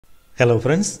Hello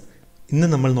friends, ഇന്ന്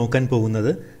നമ്മൾ നോക്കാൻ പോകുന്നത്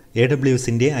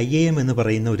AWSൻ്റെ IAM എന്ന്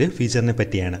പറയുന്ന ഒരു ഫീച്ചറിനെ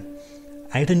പറ്റിയാണ്.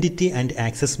 ഐഡൻറ്റിറ്റി ആൻഡ്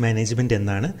ആക്സസ് മാനേജ്മെൻറ്റ്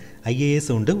എന്നാണ് IAS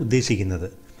കൊണ്ട് ഉദ്ദേശിക്കുന്നത്.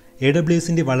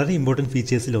 AWSൻ്റെ വളരെ ഇമ്പോർട്ടൻറ്റ്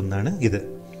ഫീച്ചേഴ്സിൽ ഒന്നാണ് ഇത്.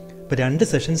 ഇപ്പോൾ 2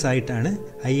 സെഷൻസ് ആയിട്ടാണ്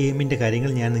IAMൻ്റെ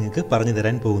കാര്യങ്ങൾ ഞാൻ നിങ്ങൾക്ക് പറഞ്ഞു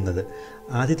തരാൻ പോകുന്നത്.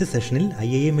 ആദ്യത്തെ സെഷനിൽ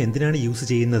IAM എന്തിനാണ് യൂസ്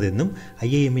ചെയ്യുന്നതെന്നും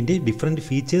IAMൻ്റെ ഡിഫറെൻറ്റ്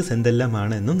ഫീച്ചേഴ്സ്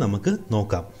എന്തെല്ലാമാണ് എന്നും നമുക്ക്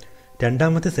നോക്കാം.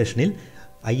 രണ്ടാമത്തെ സെഷനിൽ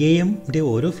IAMൻ്റെ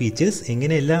ഓരോ ഫീച്ചേഴ്സ്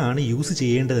എങ്ങനെയെല്ലാം ആണ് യൂസ്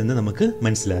ചെയ്യേണ്ടതെന്ന് നമുക്ക്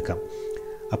മനസ്സിലാക്കാം.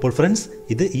 അപ്പോൾ ഫ്രണ്ട്സ്,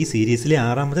 ഇത് ഈ സീരീസിലെ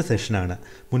 6ാമത്തെ സെഷനാണ്.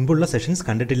 മുൻപുള്ള സെഷൻസ്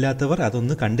കണ്ടിട്ടില്ലാത്തവർ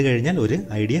അതൊന്ന് കണ്ടു കഴിഞ്ഞാൽ ഒരു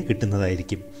ഐഡിയ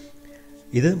കിട്ടുന്നതായിരിക്കും.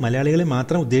 ഇത് മലയാളികളെ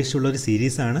മാത്രം ഉദ്ദേശിച്ചുള്ള ഒരു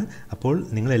സീരീസാണ്. അപ്പോൾ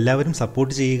നിങ്ങളെല്ലാവരും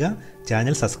സപ്പോർട്ട് ചെയ്യുക.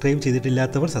 ചാനൽ സബ്സ്ക്രൈബ്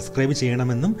ചെയ്തിട്ടില്ലാത്തവർ സബ്സ്ക്രൈബ്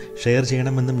ചെയ്യണമെന്നും ഷെയർ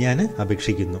ചെയ്യണമെന്നും ഞാൻ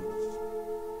അപേക്ഷിക്കുന്നു.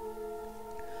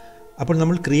 അപ്പോൾ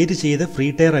നമ്മൾ ക്രിയേറ്റ് ചെയ്ത ഫ്രീ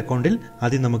ടയർ അക്കൗണ്ടിൽ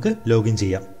ആദ്യം നമുക്ക് ലോഗിൻ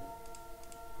ചെയ്യാം.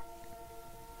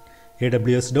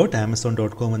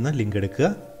 aws.amazon.com എന്ന ലിങ്ക് എടുക്കുക.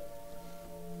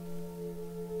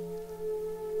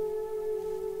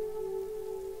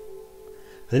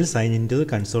 അതിൽ സൈൻ ഇൻ ടു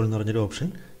കൺസോൾ എന്ന് പറഞ്ഞൊരു ഓപ്ഷൻ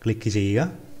ക്ലിക്ക് ചെയ്യുക.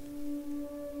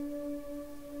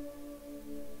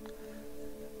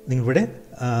 നിങ്ങളിവിടെ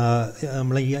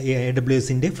നമ്മൾ ഈ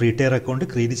AWSൻ്റെ ഫ്രീ ടയർ അക്കൗണ്ട്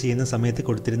ക്രിയേറ്റ് ചെയ്യുന്ന സമയത്ത്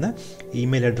കൊടുത്തിരുന്ന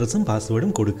ഇമെയിൽ അഡ്രസ്സും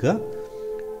പാസ്വേഡും കൊടുക്കുക.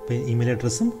 അപ്പോൾ ഇമെയിൽ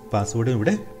അഡ്രസ്സും പാസ്വേഡും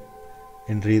ഇവിടെ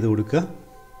എൻ്റർ ചെയ്ത് കൊടുക്കുക.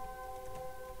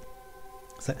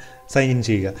 സൈൻ ഇൻ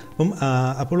ചെയ്യുക.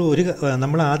 അപ്പോൾ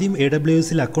നമ്മൾ ആദ്യം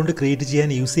AWSൽ അക്കൗണ്ട് ക്രിയേറ്റ് ചെയ്യാൻ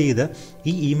യൂസ് ചെയ്ത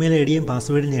ഈ ഇമെയിൽ ഐഡിയും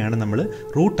പാസ്വേഡിനെയാണ് നമ്മൾ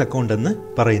റൂട്ട് അക്കൗണ്ട് എന്ന്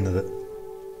പറയുന്നത്.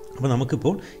 അപ്പോൾ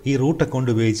നമുക്കിപ്പോൾ ഈ റൂട്ട്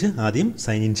അക്കൗണ്ട് ഉപയോഗിച്ച് ആദ്യം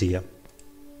സൈൻ ഇൻ ചെയ്യാം.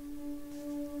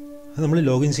 അത് നമ്മൾ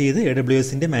ലോഗിൻ ചെയ്ത്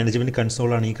AWSൻ്റെ മാനേജ്മെൻറ്റ്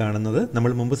കൺസോളാണ് ഈ കാണുന്നത്.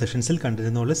 നമ്മൾ മുമ്പ് സെഷൻസിൽ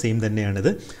കണ്ടിരുന്ന പോലെ സെയിം തന്നെയാണിത്.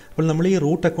 അപ്പോൾ നമ്മൾ ഈ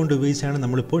റൂട്ട് അക്കൗണ്ട് ഉപയോഗിച്ചാണ്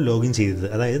നമ്മളിപ്പോൾ ലോഗിൻ ചെയ്തത്.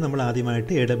 അതായത് നമ്മൾ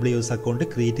ആദ്യമായിട്ട് AWS അക്കൗണ്ട്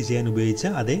ക്രിയേറ്റ് ചെയ്യാൻ ഉപയോഗിച്ച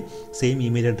അതേ സെയിം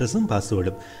ഇമെയിൽ അഡ്രസ്സും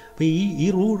പാസ്വേഡും. അപ്പോൾ ഈ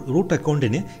റൂട്ട്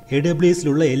അക്കൗണ്ടിന്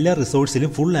AWSലുള്ള എല്ലാ റിസോഴ്സിലും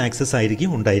ഫുൾ ആക്സസ്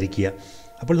ആയിരിക്കും ഉണ്ടായിരിക്കുക.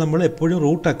 അപ്പോൾ നമ്മൾ എപ്പോഴും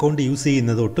റൂട്ട് അക്കൗണ്ട് യൂസ്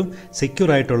ചെയ്യുന്നത് ഒട്ടും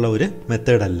സെക്യൂർ ആയിട്ടുള്ള ഒരു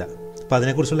മെത്തേഡല്ല. അപ്പോൾ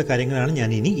അതിനെക്കുറിച്ചുള്ള കാര്യങ്ങളാണ്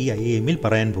ഞാൻ ഇനി ഈ IAMൽ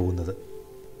പറയാൻ പോകുന്നത്.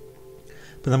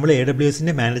 ഇപ്പോൾ നമ്മൾ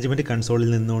AWSൻ്റെ മാനേജ്മെൻറ്റ് കൺസോളിൽ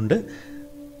നിന്നുകൊണ്ട്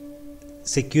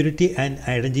security and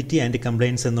identity and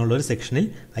compliance എന്നുള്ളൊരു സെക്ഷനിൽ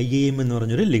IAM എന്ന്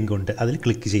പറഞ്ഞൊരു ലിങ്ക് ഉണ്ട്. അതിൽ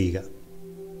ക്ലിക്ക് ചെയ്യുക.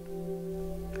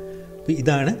 അപ്പോൾ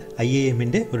ഇതാണ്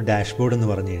IAMൻ്റെ ഒരു ഡാഷ്ബോർഡ് എന്ന്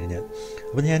പറഞ്ഞു കഴിഞ്ഞാൽ.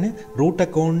 അപ്പോൾ ഞാൻ റൂട്ട്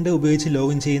അക്കൗണ്ട് ഉപയോഗിച്ച്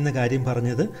ലോഗിൻ ചെയ്യുന്ന കാര്യം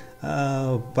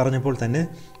പറഞ്ഞപ്പോൾ തന്നെ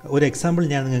ഒരു എക്സാമ്പിൾ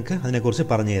ഞാൻ നിങ്ങൾക്ക് അതിനെക്കുറിച്ച്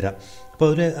പറഞ്ഞു തരാം.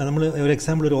 അപ്പോൾ നമ്മൾ ഒരു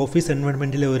എക്സാമ്പിൾ ഒരു ഓഫീസ്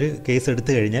എൻവയോൺമെൻറ്റിലെ ഒരു കേസ്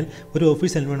എടുത്തു കഴിഞ്ഞാൽ, ഒരു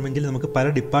ഓഫീസ് എൻവയോൺമെൻറ്റിൽ നമുക്ക് പല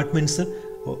ഡിപ്പാർട്ട്മെൻറ്റ്സ്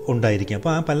ഉണ്ടായിരിക്കും.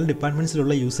 അപ്പോൾ ആ പല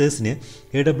ഡിപ്പാർട്ട്മെൻറ്റ്സിലുള്ള യൂസേഴ്സിന്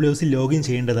AWSൽ ലോഗിൻ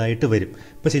ചെയ്യേണ്ടതായിട്ട് വരും.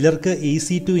 ഇപ്പോൾ ചിലർക്ക്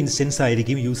EC2 ഇൻസ്റ്റൻസ്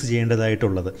ആയിരിക്കും യൂസ്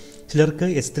ചെയ്യേണ്ടതായിട്ടുള്ളത്, ചിലർക്ക്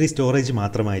S3 സ്റ്റോറേജ്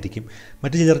മാത്രമായിരിക്കും,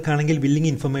 മറ്റു ചിലർക്കാണെങ്കിൽ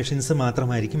ബില്ലിംഗ് ഇൻഫർമേഷൻസ്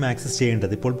മാത്രമായിരിക്കും ആക്സസ്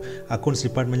ചെയ്യേണ്ടത്. ഇപ്പോൾ അക്കൗണ്ട്സ്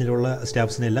ഡിപ്പാർട്ട്മെൻറ്റിലുള്ള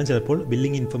സ്റ്റാഫ്സിനെല്ലാം ചിലപ്പോൾ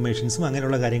ബില്ലിംഗ് ഇൻഫർമേഷൻസും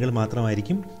അങ്ങനെയുള്ള കാര്യങ്ങൾ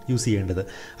മാത്രമായിരിക്കും യൂസ് ചെയ്യേണ്ടത്.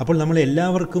 അപ്പോൾ നമ്മൾ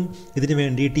എല്ലാവർക്കും ഇതിന്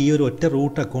വേണ്ടിയിട്ട് ഈ ഒരു ഒറ്റ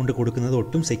റൂട്ട് അക്കൗണ്ട് കൊടുക്കുന്നത്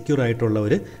ഒട്ടും സെക്യൂർ ആയിട്ടുള്ള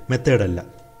ഒരു മെത്തേഡല്ല.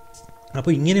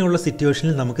 അപ്പോൾ ഇങ്ങനെയുള്ള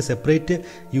സിറ്റുവേഷനിൽ നമുക്ക് സെപ്പറേറ്റ്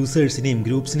യൂസേഴ്സിനെയും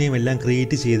ഗ്രൂപ്പ്സിനെയും എല്ലാം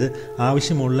ക്രിയേറ്റ് ചെയ്ത്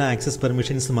ആവശ്യമുള്ള ആക്സസ്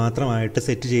പെർമിഷൻസ് മാത്രമായിട്ട്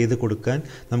സെറ്റ് ചെയ്ത് കൊടുക്കാൻ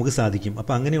നമുക്ക് സാധിക്കും.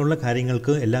 അപ്പോൾ അങ്ങനെയുള്ള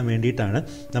കാര്യങ്ങൾക്ക് എല്ലാം വേണ്ടിയിട്ടാണ്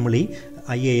നമ്മൾ ഈ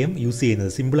IAM യൂസ്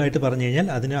ചെയ്യുന്നത്. സിമ്പിളായിട്ട് പറഞ്ഞു കഴിഞ്ഞാൽ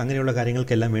അങ്ങനെയുള്ള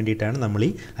കാര്യങ്ങൾക്കെല്ലാം വേണ്ടിയിട്ടാണ് നമ്മൾ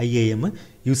ഈ IAM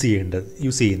യൂസ്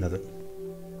ചെയ്യുന്നത്.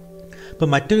 അപ്പോൾ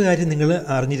മറ്റൊരു കാര്യം നിങ്ങൾ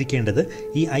അറിഞ്ഞിരിക്കേണ്ടത്,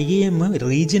 ഈ IAM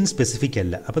റീജിയൻ സ്പെസിഫിക്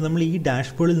അല്ല. അപ്പോൾ നമ്മൾ ഈ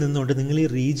ഡാഷ്ബോർഡിൽ നിന്നുകൊണ്ട് നിങ്ങൾ ഈ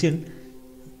റീജിയൻ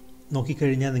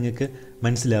നോക്കിക്കഴിഞ്ഞാൽ നിങ്ങൾക്ക്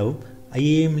മനസ്സിലാവും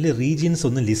IAMൽ റീജിയൻസ്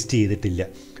ഒന്നും ലിസ്റ്റ് ചെയ്തിട്ടില്ല.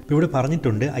 ഇപ്പോൾ ഇവിടെ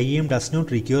പറഞ്ഞിട്ടുണ്ട് IAM does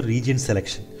not require region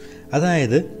selection.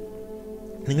 അതായത്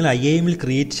നിങ്ങൾ IAMൽ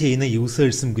ക്രിയേറ്റ് ചെയ്യുന്ന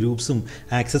യൂസേഴ്സും ഗ്രൂപ്പ്സും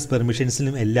ആക്സസ്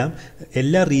പെർമിഷൻസിനും എല്ലാം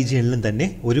എല്ലാ റീജിയനിലും തന്നെ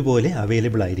ഒരുപോലെ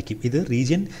അവൈലബിൾ ആയിരിക്കും. ഇത്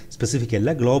റീജിയൻ സ്പെസിഫിക്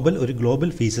അല്ല, ഒരു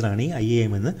ഗ്ലോബൽ ഫീച്ചറാണ് ഈ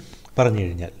IAM എന്ന് പറഞ്ഞു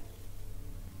കഴിഞ്ഞാൽ.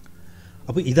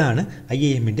 അപ്പോൾ ഇതാണ്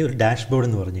IAMൻ്റെ ഒരു ഡാഷ്ബോർഡ്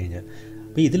എന്ന് പറഞ്ഞു കഴിഞ്ഞാൽ.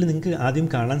 അപ്പോൾ ഇതിൽ നിങ്ങൾക്ക് ആദ്യം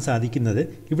കാണാൻ സാധിക്കുന്നത്,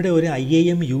 ഇവിടെ ഒരു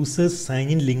IAM users sign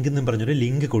in link എന്ന് പറഞ്ഞൊരു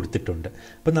ലിങ്ക് കൊടുത്തിട്ടുണ്ട്.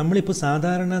 അപ്പോൾ നമ്മളിപ്പോൾ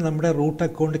സാധാരണ നമ്മുടെ റൂട്ട്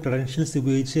അക്കൗണ്ട് ക്രെഡൻഷ്യൽസ്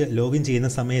ഉപയോഗിച്ച് ലോഗിൻ ചെയ്യുന്ന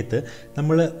സമയത്ത്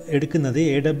നമ്മൾ എടുക്കുന്നത്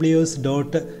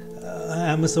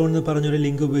AWS.Amazon എന്ന് പറഞ്ഞൊരു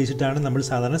ലിങ്ക് ഉപയോഗിച്ചിട്ടാണ് നമ്മൾ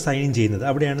സാധാരണ സൈൻ ഇൻ ചെയ്യുന്നത്.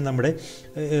 അവിടെയാണ് നമ്മുടെ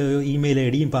ഇമെയിൽ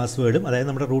ഐഡിയും പാസ്വേഡും, അതായത്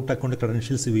നമ്മുടെ റൂട്ട് അക്കൗണ്ട്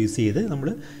ക്രെഡൻഷ്യൽസ് യൂസ് ചെയ്ത് നമ്മൾ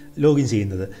ലോഗിൻ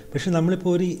ചെയ്യുന്നത്. പക്ഷേ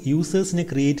നമ്മളിപ്പോൾ ഒരു യൂസേഴ്സിനെ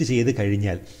ക്രിയേറ്റ് ചെയ്ത്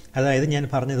കഴിഞ്ഞാൽ, അതായത് ഞാൻ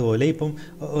പറഞ്ഞതുപോലെ ഇപ്പം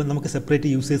നമുക്ക്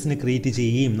സെപ്പറേറ്റ് യൂസേഴ്സിനെ ക്രിയേറ്റ്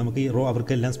ചെയ്യുകയും നമുക്ക്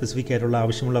അവർക്കെല്ലാം സ്പെസിഫിക് ആയിട്ടുള്ള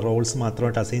ആവശ്യമുള്ള റോൾസ്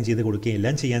മാത്രമായിട്ട് അസൈൻ ചെയ്ത് കൊടുക്കുകയും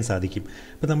എല്ലാം ചെയ്യാൻ സാധിക്കും.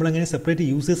 അപ്പോൾ നമ്മളങ്ങനെ സെപ്പറേറ്റ്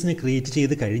യൂസേഴ്സിനെ ക്രിയേറ്റ്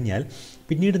ചെയ്ത് കഴിഞ്ഞാൽ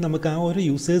പിന്നീട് നമുക്ക് ആ ഓരോ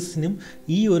യൂസേഴ്സിനും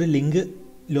ഈ ഒരു ലിങ്ക്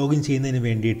ലോഗിൻ ചെയ്യുന്നതിന്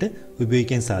വേണ്ടിയിട്ട്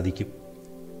ഉപയോഗിക്കാൻ സാധിക്കും.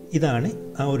 ഇതാണ്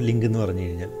ആ ഒരു ലിങ്ക് എന്ന് പറഞ്ഞു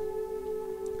കഴിഞ്ഞാൽ.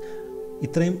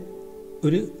 ഇത്രയും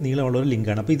ഒരു നീളമുള്ളൊരു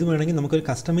ലിങ്കാണ്. അപ്പോൾ ഇത് വേണമെങ്കിൽ നമുക്കൊരു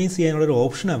കസ്റ്റമൈസ് ചെയ്യാനുള്ളൊരു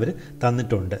ഓപ്ഷൻ അവർ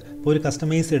തന്നിട്ടുണ്ട്. അപ്പോൾ ഒരു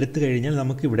കസ്റ്റമൈസ് എടുത്തു കഴിഞ്ഞാൽ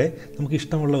നമുക്കിവിടെ നമുക്ക്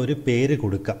ഇഷ്ടമുള്ള ഒരു പേര്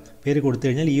കൊടുക്കാം. പേര് കൊടുത്തു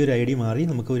കഴിഞ്ഞാൽ ഈ ഒരു ID മാറി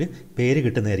നമുക്കൊരു പേര്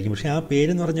കിട്ടുന്നതായിരിക്കും. പക്ഷേ ആ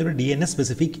പേരെന്ന് പറഞ്ഞൊരു DNS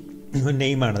സ്പെസിഫിക്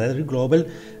നെയിമാണ്, അതായത് ഒരു ഗ്ലോബൽ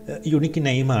യൂണിക്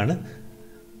നെയിമാണ്.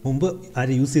 മുമ്പ്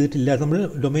ആരും യൂസ് ചെയ്തിട്ടില്ലാത്ത, നമ്മൾ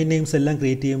ഡൊമൈൻ നെയിംസ് എല്ലാം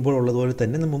ക്രിയേറ്റ് ചെയ്യുമ്പോൾ ഉള്ളതുപോലെ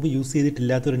തന്നെ മുമ്പ് യൂസ്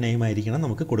ചെയ്തിട്ടില്ലാത്തൊരു നെയിം ആയിരിക്കണം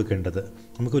നമുക്ക് കൊടുക്കേണ്ടത്.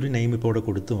 നമുക്കൊരു നെയിം ഇപ്പോൾ ഇവിടെ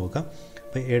കൊടുത്തു നോക്കാം.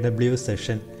 അപ്പോൾ AWS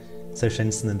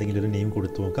സെഷൻസ് എന്തെങ്കിലും ഒരു നെയിം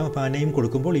കൊടുത്തു നോക്കാം. അപ്പോൾ ആ നെയിം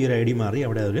കൊടുക്കുമ്പോൾ ഈ ഒരു ID മാറി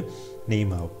അവിടെ ഒരു നെയിം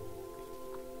ആവും.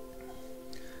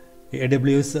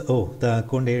 The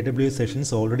account AWS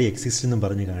sessions already exist എന്നും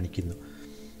പറഞ്ഞ് കാണിക്കുന്നു.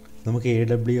 നമുക്ക്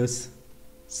AWS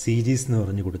സീരീസ് എന്ന്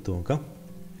പറഞ്ഞ് കൊടുത്തു നോക്കാം.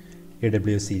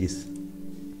 AWS series,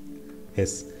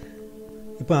 yes.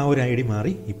 ഇപ്പോൾ ആ ഒരു ID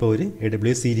മാറി, ഇപ്പോൾ ഒരു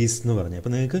AWS സീരീസ് എന്ന് പറഞ്ഞു.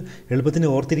 അപ്പോൾ നിങ്ങൾക്ക് എളുപ്പത്തിന്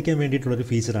ഓർത്തിരിക്കാൻ വേണ്ടിയിട്ടുള്ളൊരു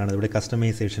ഫീച്ചറാണ് ഇവിടെ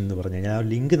കസ്റ്റമൈസേഷൻ എന്ന് പറഞ്ഞു കഴിഞ്ഞാൽ. ആ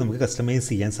ലിങ്ക് നമുക്ക് കസ്റ്റമൈസ്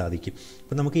ചെയ്യാൻ സാധിക്കും.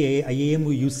 അപ്പോൾ നമുക്ക് IAM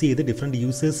യൂസ് ചെയ്ത് ഡിഫറെൻറ്റ്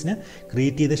യൂസേഴ്സിനെ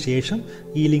ക്രിയേറ്റ് ചെയ്ത ശേഷം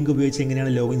ഈ ലിങ്ക് ഉപയോഗിച്ച്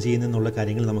എങ്ങനെയാണ് ലോഗിൻ ചെയ്യുന്നതെന്നുള്ള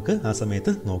കാര്യങ്ങൾ നമുക്ക് ആ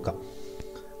സമയത്ത് നോക്കാം.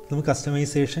 നമുക്ക്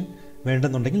കസ്റ്റമൈസേഷൻ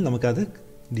വേണ്ടെന്നുണ്ടെങ്കിൽ നമുക്കത്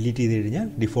ഡിലീറ്റ് ചെയ്ത് കഴിഞ്ഞാൽ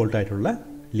ഡിഫോൾട്ടായിട്ടുള്ള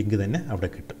ലിങ്ക് തന്നെ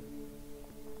അവിടെ കിട്ടും.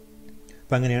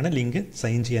 അപ്പോൾ അങ്ങനെയാണ് ലിങ്ക്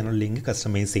സൈൻ ചെയ്യാനുള്ള ലിങ്ക്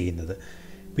കസ്റ്റമൈസ് ചെയ്യുന്നത്.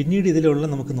 പിന്നീട് ഇതിലുള്ള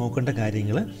നമുക്ക് നോക്കേണ്ട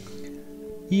കാര്യങ്ങൾ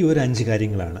ഈ ഒരു 5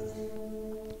 കാര്യങ്ങളാണ്.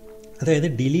 അതായത്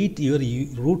delete your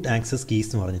root access keys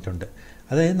എന്ന് പറഞ്ഞിട്ടുണ്ട്.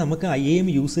 അതായത് നമുക്ക് IAM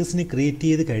യൂസേഴ്സിനെ ക്രിയേറ്റ്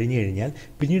ചെയ്ത് കഴിഞ്ഞ് കഴിഞ്ഞാൽ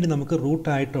പിന്നീട് നമുക്ക്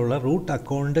റൂട്ട്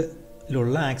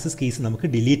അക്കൗണ്ടിലുള്ള ആക്സസ് കീസ് നമുക്ക്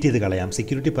ഡിലീറ്റ് ചെയ്ത് കളയാം.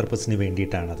 സെക്യൂരിറ്റി പർപ്പസിന്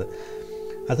വേണ്ടിയിട്ടാണത്.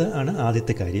 അതാണ്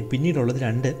ആദ്യത്തെ കാര്യം. പിന്നീടുള്ളത്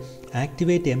 2,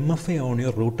 activate MFA on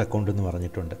your root account എന്ന്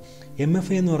പറഞ്ഞിട്ടുണ്ട്.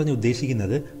 MFA എന്ന് പറഞ്ഞ്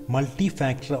ഉദ്ദേശിക്കുന്നത് മൾട്ടി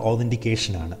ഫാക്ടർ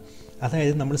ഓതൻറ്റിക്കേഷനാണ്.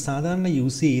 അതായത് നമ്മൾ സാധാരണ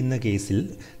യൂസ് ചെയ്യുന്ന കേസിൽ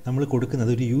നമ്മൾ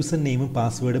കൊടുക്കുന്നത് ഒരു യൂസർ നെയിമും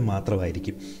പാസ്വേഡും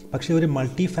മാത്രമായിരിക്കും. പക്ഷേ ഒരു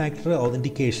മൾട്ടി ഫാക്ടർ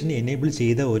ഓതൻറ്റിക്കേഷൻ എനേബിൾ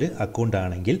ചെയ്ത ഒരു അക്കൗണ്ട്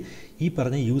ആണെങ്കിൽ ഈ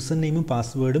പറഞ്ഞ യൂസർ നെയിമും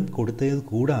പാസ്വേഡും കൊടുത്തത്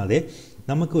കൂടാതെ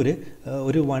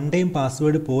നമുക്കൊരു വൺ ടൈം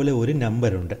പാസ്വേഡ് പോലെ ഒരു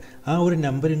നമ്പറുണ്ട്. ആ ഒരു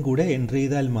നമ്പറും കൂടെ എൻ്റർ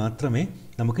ചെയ്താൽ മാത്രമേ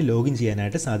നമുക്ക് ലോഗിൻ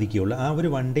ചെയ്യാനായിട്ട് സാധിക്കുകയുള്ളൂ. ആ ഒരു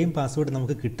വൺ ടൈം പാസ്വേഡ്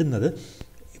നമുക്ക് കിട്ടുന്നത്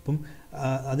ഇപ്പം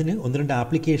അതിന് 1-2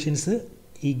 ആപ്ലിക്കേഷൻസ്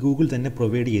ഈ ഗൂഗിൾ തന്നെ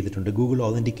പ്രൊവൈഡ് ചെയ്തിട്ടുണ്ട്. ഗൂഗിൾ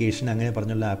ഓതൻറ്റിക്കേഷൻ അങ്ങനെ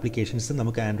പറഞ്ഞുള്ള ആപ്ലിക്കേഷൻസ്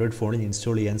നമുക്ക് ആൻഡ്രോയിഡ് ഫോണിൽ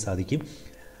ഇൻസ്റ്റാൾ ചെയ്യാൻ സാധിക്കും.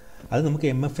 അത് നമുക്ക്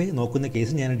MFA നോക്കുന്ന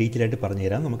കേസ് ഞാൻ ഡീറ്റെയിൽ ആയിട്ട്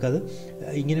പറഞ്ഞുതരാം. നമുക്കത്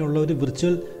ഇങ്ങനെയുള്ള ഒരു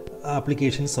വിർച്വൽ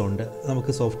ആപ്ലിക്കേഷൻസ് ഉണ്ട്.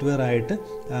 നമുക്ക് സോഫ്റ്റ്വെയർ ആയിട്ട്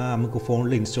നമുക്ക്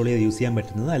ഫോണിൽ ഇൻസ്റ്റാൾ ചെയ്ത് യൂസ് ചെയ്യാൻ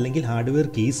പറ്റുന്നത്, അല്ലെങ്കിൽ ഹാർഡ്വെയർ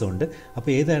കീസ് ഉണ്ട്.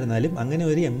 അപ്പോൾ ഏതായിരുന്നാലും അങ്ങനെ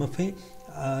ഒരു MFA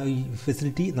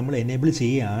ഫെസിലിറ്റി നമ്മൾ എനേബിൾ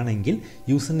ചെയ്യുകയാണെങ്കിൽ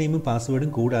യൂസർ നെയിമും പാസ്വേഡും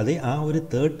കൂടാതെ ആ ഒരു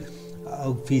തേർഡ്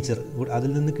ഫീച്ചർ അതിൽ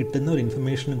നിന്ന് കിട്ടുന്ന ഒരു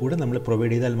ഇൻഫർമേഷനും കൂടെ നമ്മൾ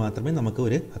പ്രൊവൈഡ് ചെയ്താൽ മാത്രമേ നമുക്ക്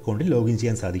ഒരു അക്കൗണ്ടിൽ ലോഗിൻ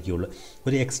ചെയ്യാൻ സാധിക്കുകയുള്ളൂ.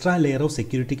 ഒരു എക്സ്ട്രാ ലെയർ ഓഫ്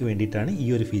സെക്യൂരിറ്റിക്ക് വേണ്ടിയിട്ടാണ് ഈ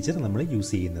ഒരു ഫീച്ചർ നമ്മൾ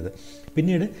യൂസ് ചെയ്യുന്നത്.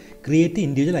 പിന്നീട് ക്രിയേറ്റ്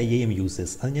ഇൻഡിവിജ്വൽ IAM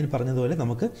യൂസേഴ്സ്. അത് ഞാൻ പറഞ്ഞതുപോലെ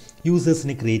നമുക്ക്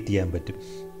യൂസേഴ്സിനെ ക്രിയേറ്റ് ചെയ്യാൻ പറ്റും.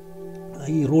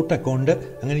 ഈ റൂട്ട് അക്കൗണ്ട്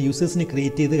അങ്ങനെ യൂസേഴ്സിനെ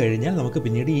ക്രിയേറ്റ് ചെയ്ത് കഴിഞ്ഞാൽ നമുക്ക്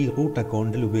പിന്നീട് ഈ റൂട്ട്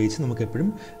അക്കൗണ്ടിൽ ഉപയോഗിച്ച് നമുക്ക് എപ്പോഴും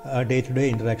ഡേ ടു ഡേ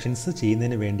ഇൻറ്ററാക്ഷൻസ്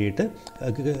ചെയ്യുന്നതിന് വേണ്ടിയിട്ട്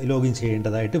ലോഗിൻ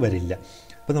ചെയ്യേണ്ടതായിട്ട് വരില്ല.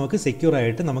 അപ്പോൾ നമുക്ക്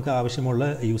സെക്യൂറായിട്ട് നമുക്ക് ആവശ്യമുള്ള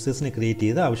യൂസേഴ്സിനെ ക്രിയേറ്റ്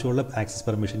ചെയ്ത് ആവശ്യമുള്ള ആക്സസ്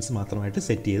പെർമിഷൻസ് മാത്രമായിട്ട്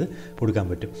സെറ്റ് ചെയ്ത് കൊടുക്കാൻ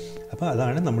പറ്റും. അപ്പോൾ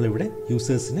അതാണ് നമ്മളിവിടെ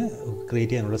യൂസേഴ്സിന്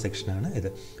ക്രിയേറ്റ് ചെയ്യാനുള്ള സെക്ഷനാണ് ഇത്.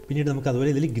 പിന്നീട് നമുക്ക് അതുപോലെ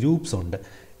ഇതിൽ ഗ്രൂപ്പ്സ് ഉണ്ട്.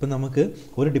 ഇപ്പം നമുക്ക്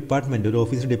ഒരു ഡിപ്പാർട്ട്മെൻറ്റ്, ഒരു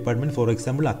office department, for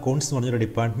example accounts എന്ന് പറഞ്ഞൊരു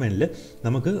ഡിപ്പാർട്ട്മെൻറ്റിൽ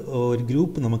നമുക്ക് ഒരു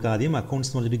ഗ്രൂപ്പ്, നമുക്ക് ആദ്യം അക്കൗണ്ട്സ്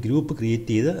എന്ന് പറഞ്ഞൊരു ഗ്രൂപ്പ് ക്രിയേറ്റ്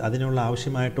ചെയ്ത് അതിനുള്ള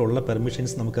ആവശ്യമായിട്ടുള്ള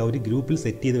പെർമിഷൻസ് നമുക്ക് ആ ഒരു ഗ്രൂപ്പിൽ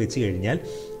സെറ്റ് ചെയ്ത് വെച്ച് കഴിഞ്ഞാൽ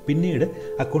പിന്നീട്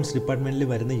അക്കൗണ്ട്സ് ഡിപ്പാർട്ട്മെൻറ്റിൽ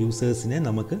വരുന്ന യൂസേഴ്സിനെ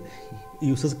നമുക്ക്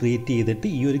യൂസേഴ്സ് ക്രിയേറ്റ് ചെയ്തിട്ട്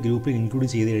ഈ ഒരു ഗ്രൂപ്പിൽ ഇൻക്ലൂഡ്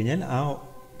ചെയ്ത് കഴിഞ്ഞാൽ ആ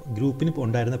ഗ്രൂപ്പിന്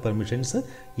ഉണ്ടായിരുന്ന പെർമിഷൻസ്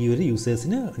ഈ ഒരു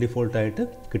യൂസേഴ്സിന് ഡിഫോൾട്ടായിട്ട്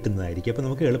കിട്ടുന്നതായിരിക്കും. അപ്പോൾ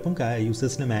നമുക്ക് എളുപ്പം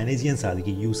യൂസേഴ്സിനെ മാനേജ് ചെയ്യാൻ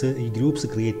സാധിക്കും ഈ ഗ്രൂപ്പ്സ്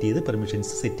ക്രിയേറ്റ് ചെയ്ത്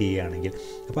പെർമിഷൻസ് സെറ്റ് ചെയ്യുകയാണെങ്കിൽ.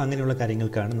 അപ്പോൾ അങ്ങനെയുള്ള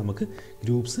കാര്യങ്ങൾക്കാണ് നമുക്ക്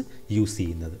ഗ്രൂപ്പ്സ് യൂസ്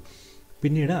ചെയ്യുന്നത്.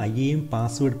 പിന്നീട് IAM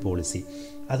പാസ്വേഡ് പോളിസി.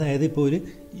 അതായത് ഇപ്പോൾ ഒരു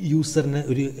യൂസറിന്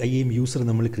ഒരു IAM യൂസർ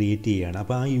നമ്മൾ ക്രിയേറ്റ് ചെയ്യുകയാണ്.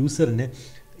 അപ്പോൾ ആ യൂസറിന്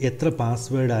എത്ര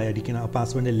പാസ്വേഡ് ആയിരിക്കണം, ആ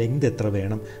പാസ്വേഡിൻ്റെ ലെങ്ത് എത്ര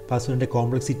വേണം, പാസ്വേഡിൻ്റെ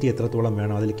കോംപ്ലക്സിറ്റി എത്രത്തോളം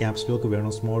വേണം, അതിൽ ക്യാപ്സ് ലോക്ക് വേണോ,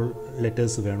 സ്മോൾ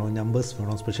ലെറ്റേഴ്സ് വേണോ, നമ്പേഴ്സ്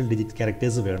വേണോ, സ്പെഷ്യൽ ഡിജിറ്റ്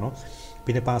ക്യാരക്ടേഴ്സ് വേണോ,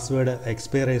 പിന്നെ പാസ്വേഡ്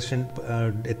എക്സ്പയറേഷൻ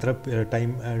എത്ര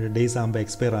ഡേയ്സ് ആകുമ്പോൾ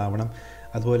എക്സ്പയർ ആവണം,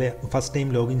 അതുപോലെ ഫസ്റ്റ് ടൈം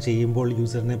ലോഗിൻ ചെയ്യുമ്പോൾ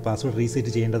യൂസറിന് പാസ്വേഡ്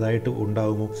റീസെറ്റ് ചെയ്യേണ്ടതായിട്ട്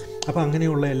ഉണ്ടാകുമോ. അപ്പോൾ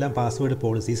അങ്ങനെയുള്ള എല്ലാ പാസ്വേഡ്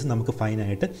പോളിസീസ് നമുക്ക്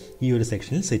ഫൈനായിട്ട് ഈ ഒരു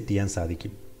സെക്ഷനിൽ സെറ്റ് ചെയ്യാൻ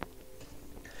സാധിക്കും.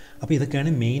 അപ്പോൾ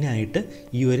ഇതൊക്കെയാണ് മെയിനായിട്ട്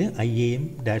ഈ ഒരു IAM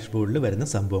ഡാഷ്ബോർഡിൽ വരുന്ന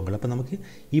സംഭവങ്ങൾ. അപ്പോൾ നമുക്ക്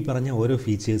ഈ പറഞ്ഞ ഓരോ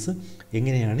ഫീച്ചേഴ്സ്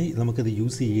എങ്ങനെയാണ് നമുക്കിത്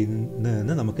യൂസ്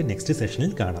ചെയ്യുന്നതെന്ന് നമുക്ക് നെക്സ്റ്റ്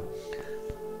സെഷനിൽ കാണാം.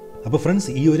 അപ്പോൾ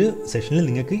ഫ്രണ്ട്സ്, ഈ ഒരു സെഷനിൽ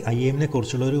നിങ്ങൾക്ക് IAMനെ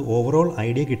കുറിച്ചുള്ള ഒരു ഓവറോൾ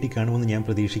ഐഡിയ കിട്ടിക്കാണുമെന്ന് ഞാൻ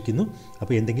പ്രതീക്ഷിക്കുന്നു.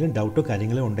 അപ്പോൾ എന്തെങ്കിലും ഡൗട്ടോ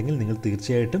കാര്യങ്ങളോ ഉണ്ടെങ്കിൽ നിങ്ങൾ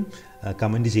തീർച്ചയായിട്ടും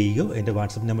കമൻറ്റ് ചെയ്യുകയോ, എൻ്റെ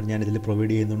വാട്സപ്പ് നമ്പർ ഞാനിതിൽ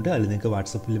പ്രൊവൈഡ് ചെയ്യുന്നുണ്ട്, അതിൽ നിങ്ങൾക്ക്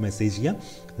വാട്സപ്പിൽ മെസ്സേജ് ചെയ്യാം,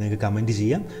 നിങ്ങൾക്ക് കമൻറ്റ്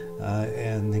ചെയ്യാം,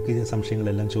 നിങ്ങൾക്ക്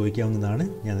സംശയങ്ങളെല്ലാം ചോദിക്കാവുന്നതാണ്.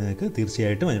 ഞാൻ നിങ്ങൾക്ക്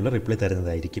തീർച്ചയായിട്ടും അതിനുള്ള റിപ്ലൈ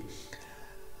തരുന്നതായിരിക്കും.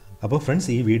 അപ്പോൾ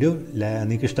ഫ്രണ്ട്സ്, ഈ വീഡിയോ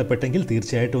നിങ്ങൾക്ക് ഇഷ്ടപ്പെട്ടെങ്കിൽ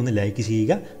തീർച്ചയായിട്ടും ഒന്ന് ലൈക്ക്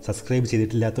ചെയ്യുക, സബ്സ്ക്രൈബ്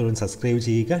ചെയ്തിട്ടില്ലാത്തവരൊന്ന് സബ്സ്ക്രൈബ്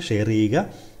ചെയ്യുക, ഷെയർ ചെയ്യുക.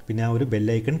 പിന്നെ ആ ഒരു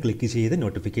ബെല്ലൈക്കൺ ക്ലിക്ക് ചെയ്ത്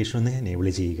നോട്ടിഫിക്കേഷൻ ഒന്ന് എനേബിൾ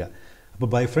ചെയ്യുക. അപ്പോൾ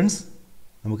ബൈ ഫ്രണ്ട്സ്,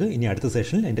 നമുക്ക് ഇനി അടുത്ത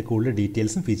സെഷനിൽ അതിൻ്റെ കൂടുതൽ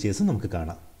ഡീറ്റെയിൽസും ഫീച്ചേഴ്സും നമുക്ക്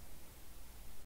കാണാം.